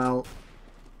one as well.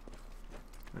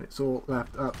 And it's all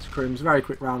left up to Crims. Very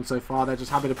quick round so far. They're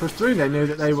just happy to push through. They knew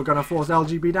that they were going to force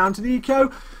LGB down to the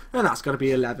eco. And that's going to be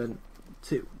 11-2.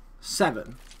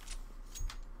 7.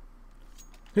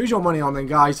 Who's your money on then,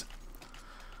 guys?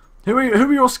 Who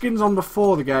are your skins on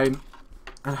before the game?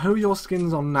 And who are your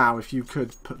skins on now, if you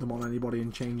could put them on anybody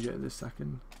and change it this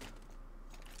second?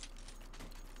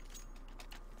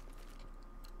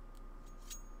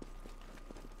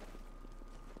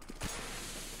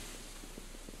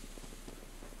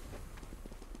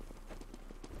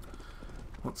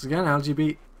 Once again,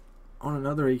 LGB on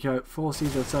another eco, 4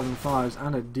 CZ75s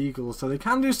and a Deagle, so they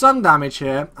can do some damage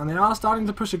here, and they are starting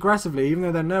to push aggressively, even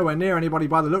though they're nowhere near anybody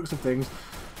by the looks of things.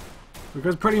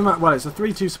 Because pretty much, well, it's a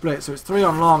 3-2 split, so it's 3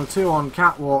 on long, 2 on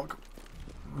catwalk.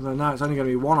 Although now it's only going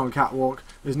to be 1 on catwalk,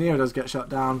 as Neo does get shut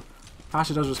down.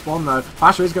 Pasha does respond though.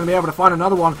 Pasha is going to be able to find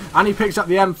another one, and he picks up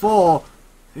the M4.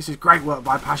 This is great work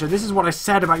by Pasha. This is what I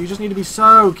said about you just need to be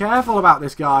so careful about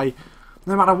this guy.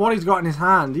 No matter what he's got in his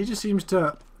hand, he just seems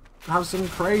to have some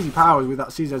crazy powers with that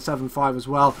CZ75 as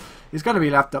well. It's going to be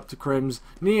left up to Crims.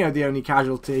 Neo the only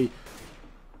casualty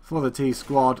for the T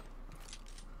squad.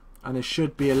 And it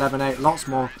should be 11-8, lots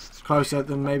more closer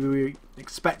than maybe we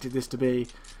expected this to be.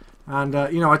 And,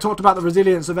 you know, I talked about the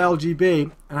resilience of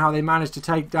LGB and how they managed to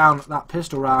take down that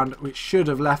pistol round, which should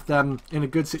have left them in a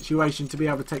good situation to be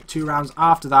able to take 2 rounds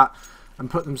after that and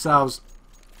put themselves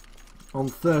on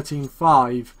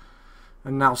 13-5.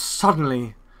 And now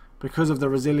suddenly, because of the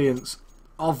resilience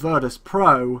of Virtus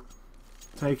Pro,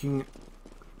 taking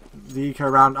the eco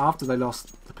round after they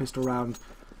lost the pistol round,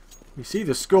 we see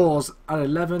the scores at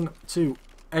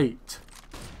 11-8.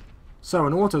 So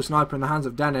an auto sniper in the hands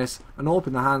of Dennis, an AWP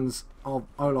in the hands of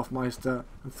Olaf Meister,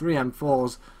 and 3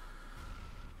 M4s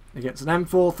against an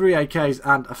M4, 3 AKs,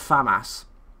 and a FAMAS.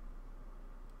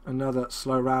 Another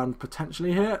slow round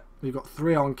potentially here. We've got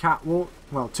 3 on catwalk,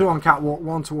 well, 2 on catwalk,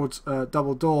 1 towards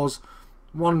double doors,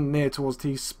 1 near towards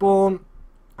T spawn,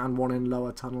 and 1 in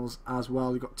lower tunnels as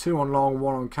well. We've got 2 on long,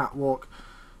 1 on catwalk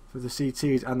for the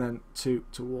CTs, and then 2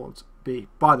 towards B,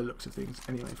 by the looks of things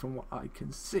anyway, from what I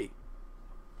can see.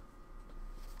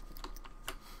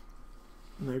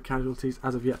 No casualties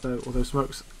as of yet though, although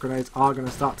smoke grenades are going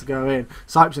to start to go in.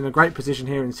 Sipes in a great position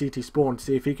here in CT spawn to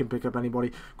see if he can pick up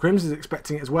anybody. Crims is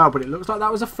expecting it as well, but it looks like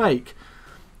that was a fake.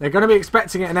 They're going to be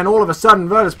expecting it, and then all of a sudden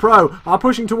Virtus Pro are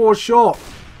pushing towards short.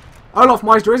 Olaf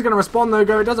Meister is going to respond though,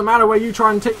 it doesn't matter where you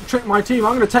try and trick my team,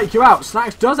 I'm going to take you out.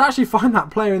 Snacks does actually find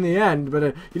that player in the end, but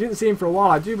you didn't see him for a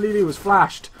while. I do believe he was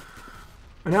flashed.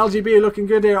 And LGB are looking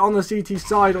good here on the CT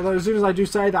side, although as soon as I do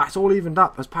say that, it's all evened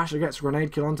up as Pasha gets a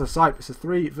grenade kill onto Sipe. It's a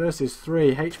 3 versus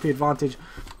 3 HP advantage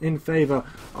in favour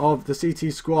of the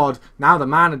CT squad. Now the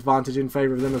man advantage in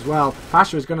favour of them as well.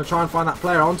 Pasha is going to try and find that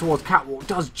player on towards catwalk,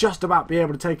 does just about be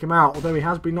able to take him out, although he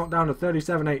has been knocked down to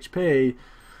 37 HP.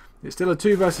 It's still a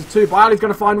 2 versus 2. Bialy's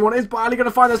going to find one. Is Bialy going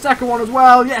to find the second one as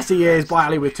well? Yes, he is.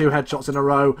 Bialy with 2 headshots in a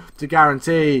row to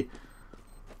guarantee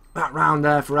that round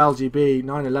there for LGB.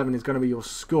 9-11 is going to be your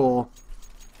score.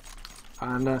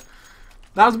 And that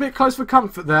was a bit close for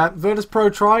comfort there. Virtus Pro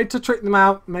tried to trick them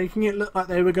out, making it look like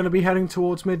they were going to be heading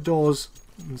towards mid doors,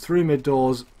 and through mid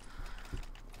doors,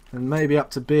 and maybe up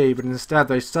to B, but instead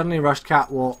they suddenly rushed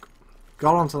catwalk,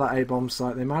 got onto that A-bomb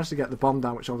site. They managed to get the bomb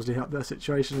down, which obviously helped their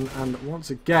situation. And once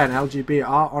again, LGB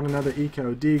are on another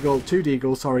eco. Deagle, 2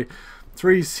 Deagles, sorry,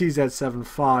 3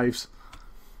 CZ75s.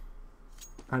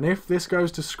 And if this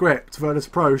goes to script, Virtus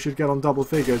Pro should get on double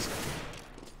figures.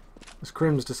 As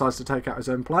Crims decides to take out his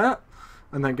own player,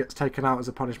 and then gets taken out as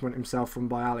a punishment himself from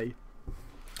Bialy.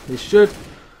 He should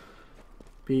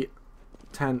be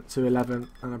 10-11,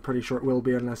 and I'm pretty sure it will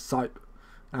be unless Sipe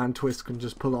and Twist can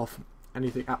just pull off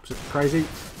anything absolutely crazy.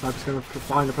 Sipe's going to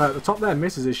find a player at the top there,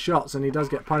 misses his shots, and he does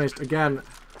get punished again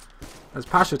as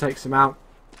Pasha takes him out.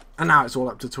 And now it's all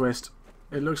up to Twist.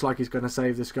 It looks like he's going to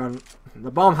save this gun.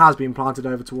 The bomb has been planted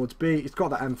over towards B. He's got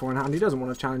that M4 in hand. He doesn't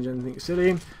want to challenge anything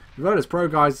silly. The Virtus Pro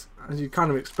guys, as you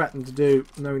kind of expect them to do,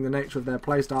 knowing the nature of their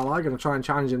playstyle, are going to try and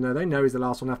challenge him there. They know he's the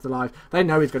last one left alive. They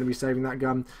know he's going to be saving that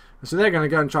gun. So they're going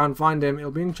to go and try and find him.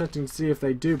 It'll be interesting to see if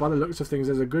they do. By the looks of things,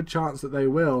 there's a good chance that they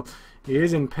will. He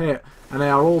is in pit, and they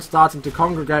are all starting to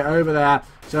congregate over there.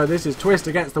 So this is Twist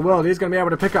against the world. He's going to be able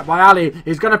to pick up Bialy.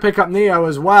 He's going to pick up Neo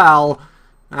as well.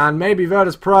 And maybe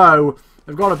Virtus Pro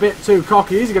have got a bit too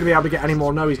cocky. Is he going to be able to get any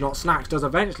more? No, he's not. Snacks does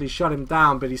eventually shut him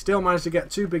down, but he still managed to get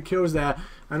 2 big kills there.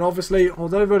 And obviously,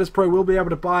 although Virtus Pro will be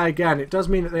able to buy again, it does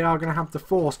mean that they are going to have to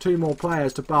force 2 more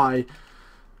players to buy.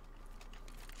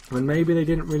 And maybe they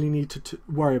didn't really need to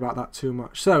worry about that too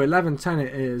much. So, 11-10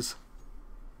 it is.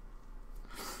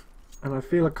 And I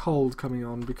feel a cold coming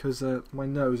on because my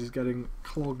nose is getting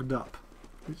clogged up.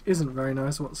 Which isn't very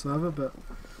nice whatsoever, but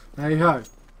there you go.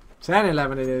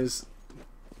 10-11 it is.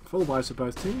 Full buys for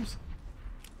both teams.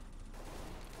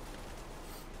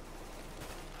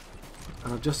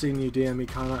 And I've just seen you DM me,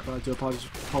 but I do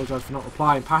apologise for not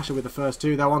replying. Pasha with the first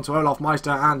 2. They're on to Olaf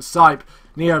Meister and Sipe.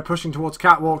 Neo pushing towards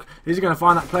Catwalk. Is he going to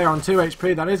find that player on 2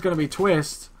 HP? That is going to be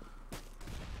Twist.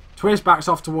 Twist backs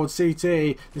off towards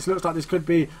CT. This looks like this could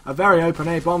be a very open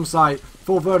A bomb site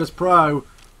for Virtus Pro.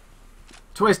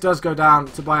 Twist does go down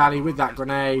to Bialy with that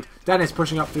grenade. Dennis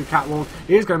pushing up through Catwalk.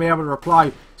 He is going to be able to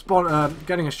reply,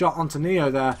 getting a shot onto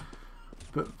Neo there.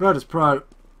 But Virtus Pro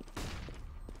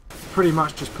pretty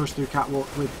much just pushed through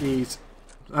Catwalk with ease.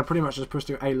 Pretty much just pushed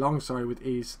through A long, sorry, with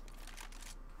ease.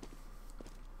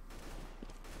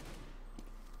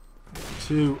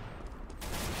 2,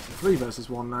 3 versus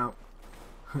 1 now.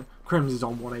 Crims is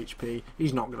on 1 HP.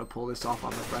 He's not going to pull this off,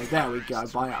 I'm afraid. There we go.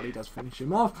 Bialy does finish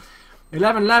him off.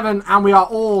 11-11, and we are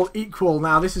all equal.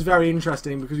 Now, this is very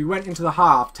interesting because we went into the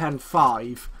half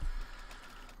 10-5.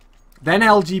 Then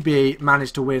LGB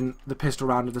managed to win the pistol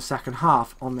round of the second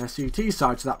half on their CT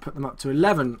side, so that put them up to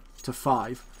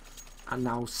 11-5. And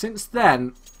now, since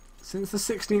then, since the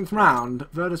 16th round,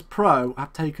 Virtus Pro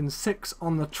have taken 6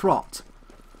 on the trot,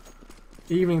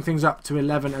 evening things up to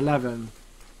 11-11.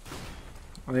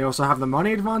 They also have the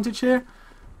money advantage here,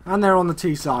 and they're on the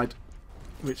T side,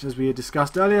 which, as we had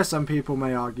discussed earlier, some people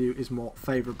may argue is more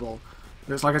favourable.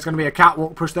 Looks like it's going to be a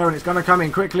catwalk push there, and it's going to come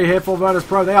in quickly here for Virtus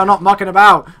Pro. They are not mucking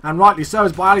about, and rightly so,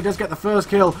 as Bialy does get the first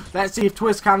kill. Let's see if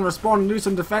Twist can respond and do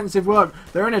some defensive work.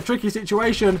 They're in a tricky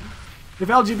situation. If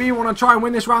LGB want to try and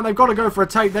win this round, they've got to go for a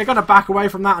take. They're going to back away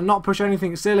from that and not push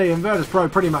anything silly, and Virtus Pro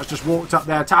pretty much just walked up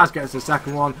there. Taz gets the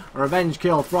second one, a revenge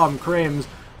kill from Crims,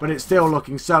 but it's still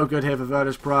looking so good here for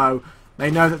Virtus Pro.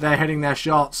 They know that they're hitting their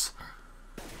shots.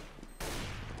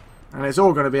 And it's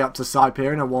all going to be up to Sipe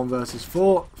here in a 1 versus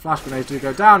 4. Flash grenades do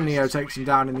go down. Neo takes him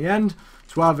down in the end.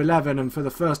 12-11, and for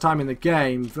the first time in the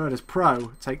game, Virtus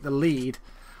Pro take the lead.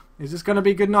 Is this going to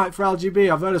be a good night for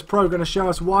LGB? Are Virtus Pro going to show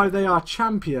us why they are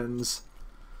champions?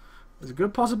 There's a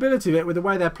good possibility of it with the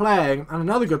way they're playing, and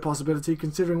another good possibility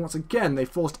considering once again they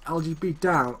forced LGB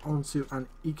down onto an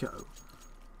eco.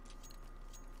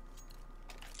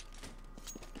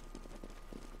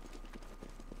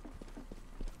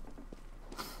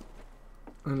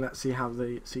 And let's see how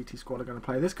the CT squad are going to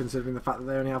play this, considering the fact that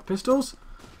they only have pistols.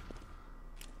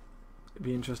 It'd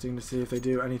be interesting to see if they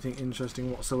do anything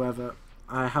interesting whatsoever.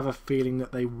 I have a feeling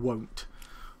that they won't,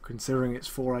 considering it's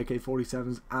 4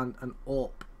 AK-47s and an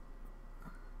AWP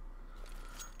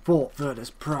for Virtus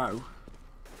Pro.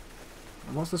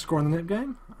 And what's the score in the NIP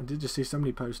game? I did just see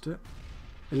somebody post it.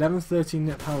 11-13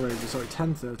 NIP Hellraiser, sorry,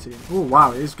 10-13. Oh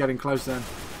wow, it is getting close then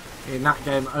in that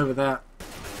game over there.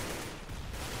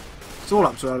 It's all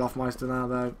up to Olaf Meister now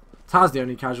though. Taz the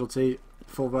only casualty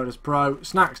for Virtus Pro.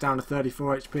 Snacks down to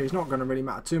 34 HP. It's not going to really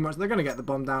matter too much. They're going to get the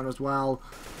bomb down as well.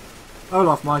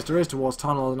 Olaf Meister is towards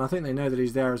tunnel, and I think they know that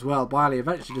he's there as well. Bialy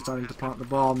eventually deciding to plant the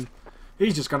bomb.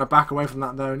 He's just going to back away from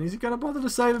that though. And is he going to bother to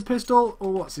save a pistol,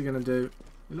 or what's he going to do?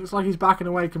 It looks like he's backing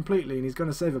away completely, and he's going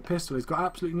to save a pistol. He's got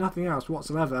absolutely nothing else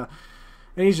whatsoever,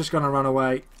 and he's just going to run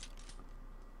away.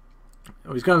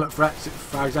 Oh, he's going to look for exit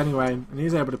frags anyway, and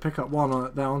he's able to pick up one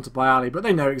on there onto Bialy, but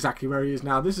they know exactly where he is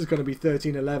now. This is going to be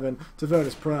 13-11 to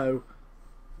Virtus Pro.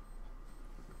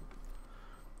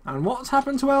 And what's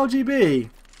happened to LGB?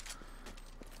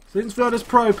 Since Virtus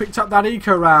Pro picked up that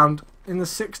eco round in the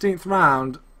 16th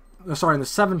round, sorry, in the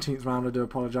 17th round, I do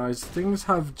apologise, things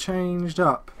have changed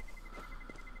up.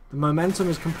 The momentum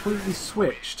is completely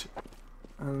switched,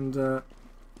 and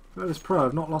Virtus Pro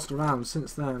have not lost a round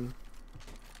since then.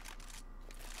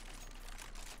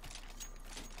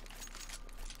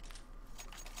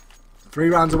 Three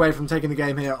rounds away from taking the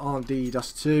game here on D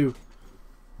Dust 2.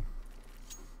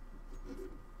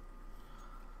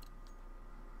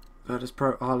 Virtus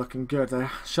Pro are looking good.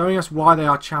 They're showing us why they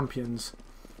are champions.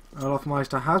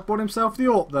 Olofmeister has bought himself the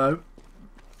AWP though.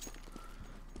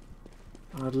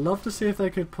 I'd love to see if they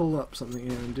could pull up something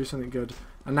here and do something good.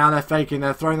 And now they're faking.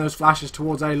 They're throwing those flashes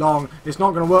towards A long. It's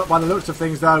not going to work by the looks of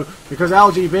things though, because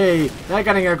LGB, they're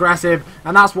getting aggressive,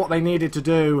 and that's what they needed to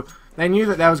do. They knew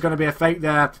that there was going to be a fake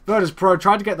there. Virtus Pro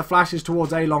tried to get the flashes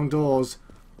towards A long doors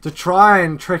to try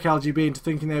and trick LGB into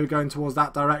thinking they were going towards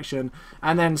that direction.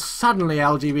 And then suddenly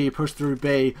LGB pushed through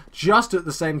B just at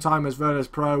the same time as Virtus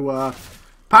Pro were.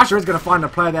 Pasha is going to find a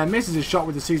player there. Misses his shot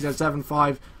with the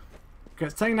CZ75.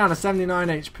 Gets taken down to 79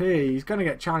 HP. He's going to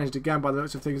get challenged again by the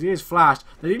looks of things. He is flashed.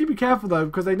 They need to be careful though,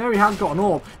 because they know he has got an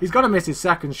AWP. He's going to miss his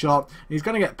second shot. He's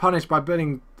going to get punished by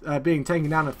being taken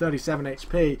down to 37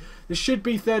 HP. This should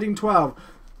be 13-12.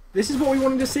 This is what we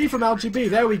wanted to see from LGB.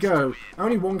 There we go.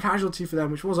 Only one casualty for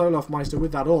them, which was Olofmeister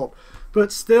with that AWP.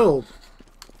 But still,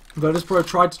 Virtus Pro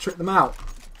tried to trick them out.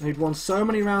 They'd won so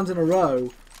many rounds in a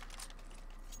row.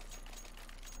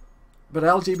 But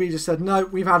LGB just said, no,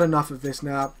 we've had enough of this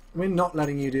now. We're not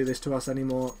letting you do this to us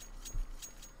anymore.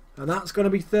 And that's going to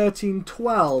be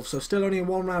 13-12. So still only a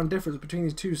 1 round difference between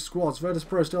these two squads. Virtus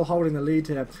Pro still holding the lead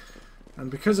here.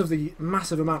 And because of the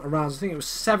massive amount of rounds, I think it was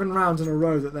 7 rounds in a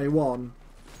row that they won.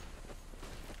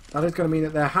 That is going to mean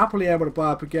that they're happily able to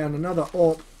buy up again another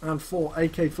AWP and 4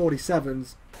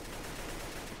 AK-47s.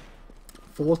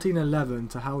 14-11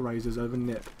 to Hellraisers over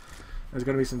Nip. There's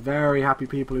going to be some very happy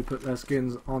people who put their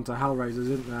skins onto Hellraisers,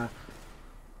 isn't there?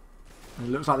 And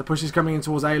it looks like the push is coming in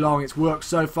towards A long. It's worked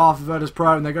so far for Virtus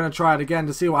Pro, and they're going to try it again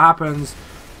to see what happens.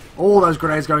 All those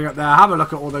grenades going up there. Have a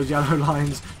look at all those yellow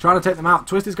lines. Trying to take them out.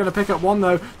 Twist is going to pick up one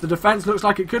though. The defense looks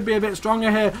like it could be a bit stronger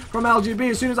here from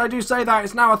LGB. As soon as I do say that,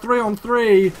 it's now a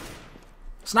 3-on-3.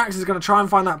 Snacks is going to try and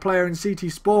find that player in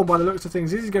CT spawn by the looks of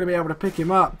things. He's going to be able to pick him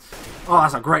up. Oh,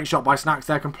 that's a great shot by Snacks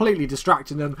there. Completely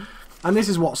distracting them. And this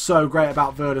is what's so great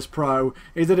about Virtus Pro,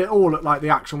 is that it all looked like the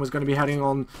action was going to be heading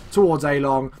on towards A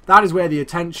long. That is where the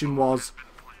attention was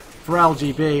for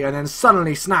LGB. And then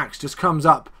suddenly Snacks just comes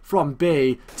up from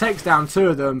B, takes down 2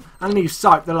 of them, and leaves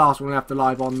Sipe, the last one left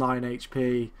alive, on 9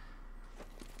 HP.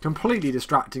 Completely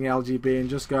distracting LGB and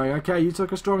just going, okay, you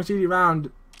took a strong TD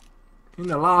round in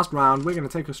the last round. We're going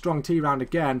to take a strong T round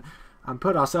again and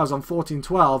put ourselves on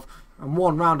 14-12 and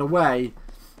 1 round away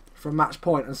from match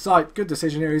point. And Sipe, good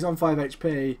decision here. He's on 5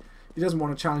 HP. He doesn't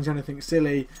want to challenge anything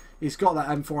silly. He's got that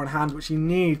M4 in hand, which he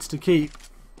needs to keep.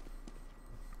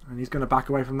 And he's going to back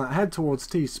away from that, head towards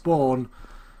T spawn.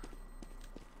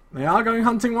 They are going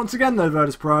hunting once again though,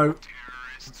 Virtus Pro.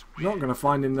 Not going to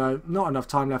find him though. Not enough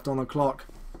time left on the clock.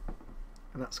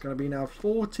 And that's going to be now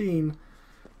 14-12.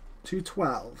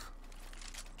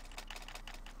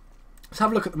 Let's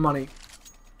have a look at the money.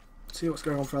 See what's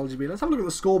going on for LGB. Let's have a look at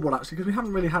the scoreboard actually, because we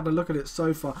haven't really had a look at it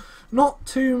so far. Not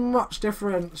too much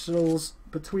differentials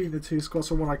between the two squads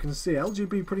from what I can see.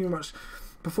 LGB pretty much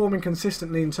performing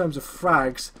consistently in terms of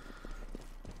frags.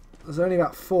 There's only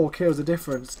about 4 kills of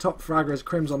difference. Top fragger is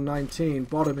Crims on 19.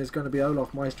 Bottom is going to be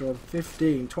Olofmeister on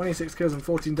 15. 26 kills and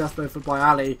 14 deaths though for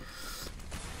Bayali.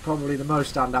 Probably the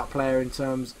most standout player in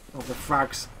terms of the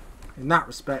frags in that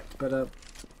respect. But I've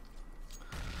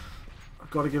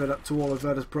got to give it up to all of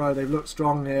Virtus Pro. They've looked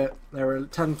strong here. They were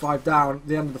 10-5 down at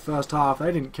the end of the first half.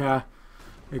 They didn't care.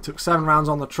 They took 7 rounds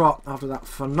on the trot after that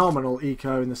phenomenal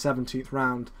eco in the 17th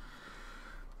round.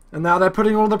 And now they're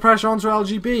putting all the pressure onto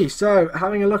LGB. So,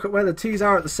 having a look at where the T's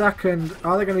are at the second.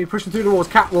 Are they going to be pushing through towards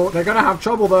Catwalk? They're going to have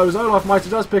trouble though. Olofmeister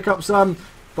does pick up some.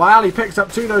 Bayali picks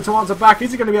up 2 though to answer back.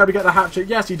 Is he going to be able to get the hat trick?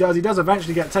 Yes, he does. He does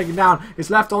eventually get taken down. It's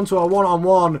left onto a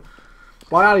 1-on-1.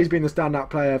 Bayali's been the standout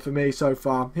player for me so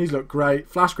far. He's looked great.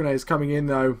 Flash grenades coming in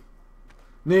though.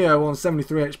 Neo on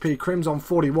 73 HP. Crims on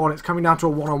 41. It's coming down to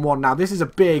a 1-on-1 now. This is a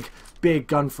big, big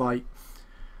gunfight.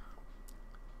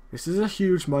 This is a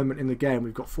huge moment in the game.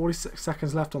 We've got 46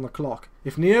 seconds left on the clock.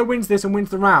 If Neo wins this and wins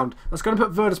the round, that's going to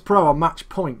put Virtus Pro on match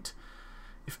point.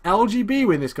 If LGB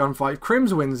win this gunfight, if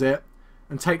Crims wins it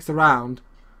and takes the round,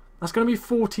 that's going to be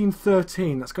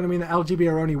 14-13. That's going to mean that LGB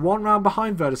are only 1 round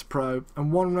behind Virtus Pro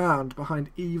and 1 round behind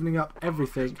evening up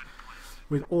everything,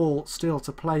 with all still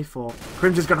to play for.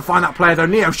 Crims is going to find that player though.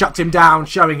 Neo shuts him down,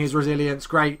 showing his resilience.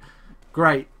 Great,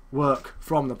 great work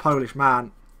from the Polish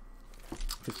man.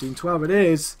 15-12 it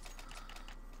is.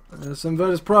 There's some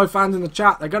Virtus Pro fans in the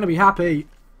chat. They're going to be happy.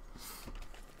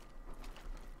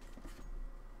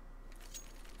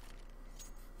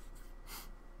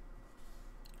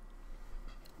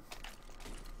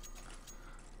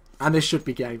 And this should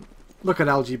be game. Look at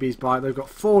LGB's buy. They've got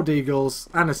 4 Deagles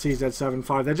and a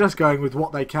CZ75. They're just going with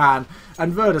what they can.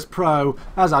 And Virtus Pro,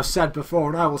 as I've said before,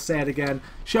 and I will say it again,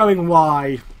 showing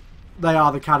why they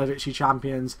are the Katowice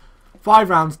champions. 5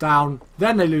 rounds down.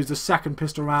 Then they lose the second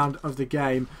pistol round of the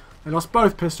game. They lost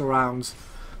both pistol rounds,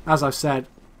 as I've said.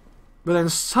 But then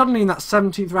suddenly in that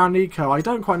 17th round eco, I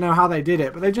don't quite know how they did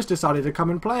it, but they just decided to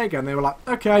come and play again. They were like,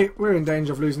 okay, we're in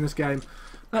danger of losing this game.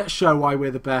 Let's show why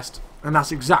we're the best. And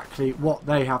that's exactly what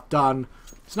they have done.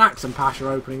 Snacks and Pasha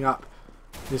opening up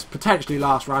this potentially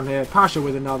last round here. Pasha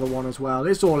with another one as well.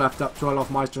 It's all left up to Olaf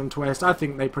Meister and Twist. I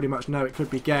think they pretty much know it could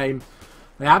be game.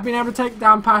 They have been able to take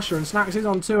down Pasha, and Snacks is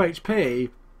on 2 HP.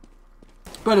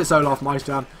 But it's Olaf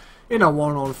Meister in a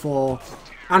 1-on-4.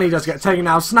 And he does get taken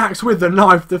out. Snacks with the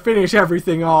knife to finish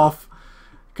everything off.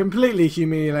 Completely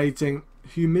humiliating,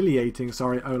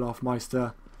 Olaf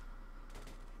Meister.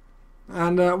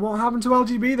 And what happened to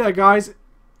LGB there, guys?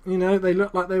 You know, they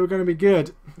looked like they were going to be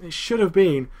good. It should have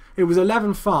been. It was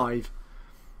 11-5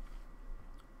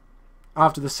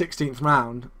 after the 16th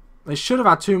round. They should have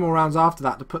had 2 more rounds after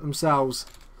that to put themselves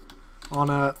on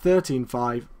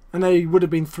 13-5. And they would have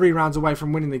been 3 rounds away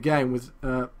from winning the game with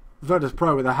Virtus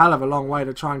Pro with a hell of a long way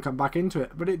to try and come back into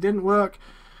it. But it didn't work.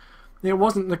 It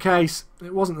wasn't the case.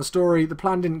 It wasn't the story. The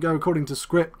plan didn't go according to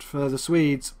script for the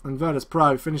Swedes, and Virtus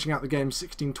Pro finishing out the game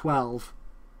 16-12.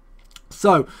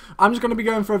 So, I'm just going to be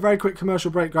going for a very quick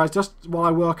commercial break, guys, just while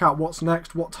I work out what's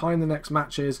next, what time the next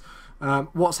match is,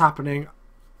 what's happening,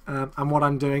 and what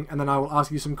I'm doing. And then I will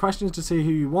ask you some questions to see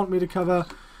who you want me to cover,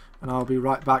 and I'll be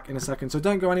right back in a second. So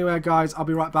don't go anywhere, guys. I'll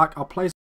be right back. I'll play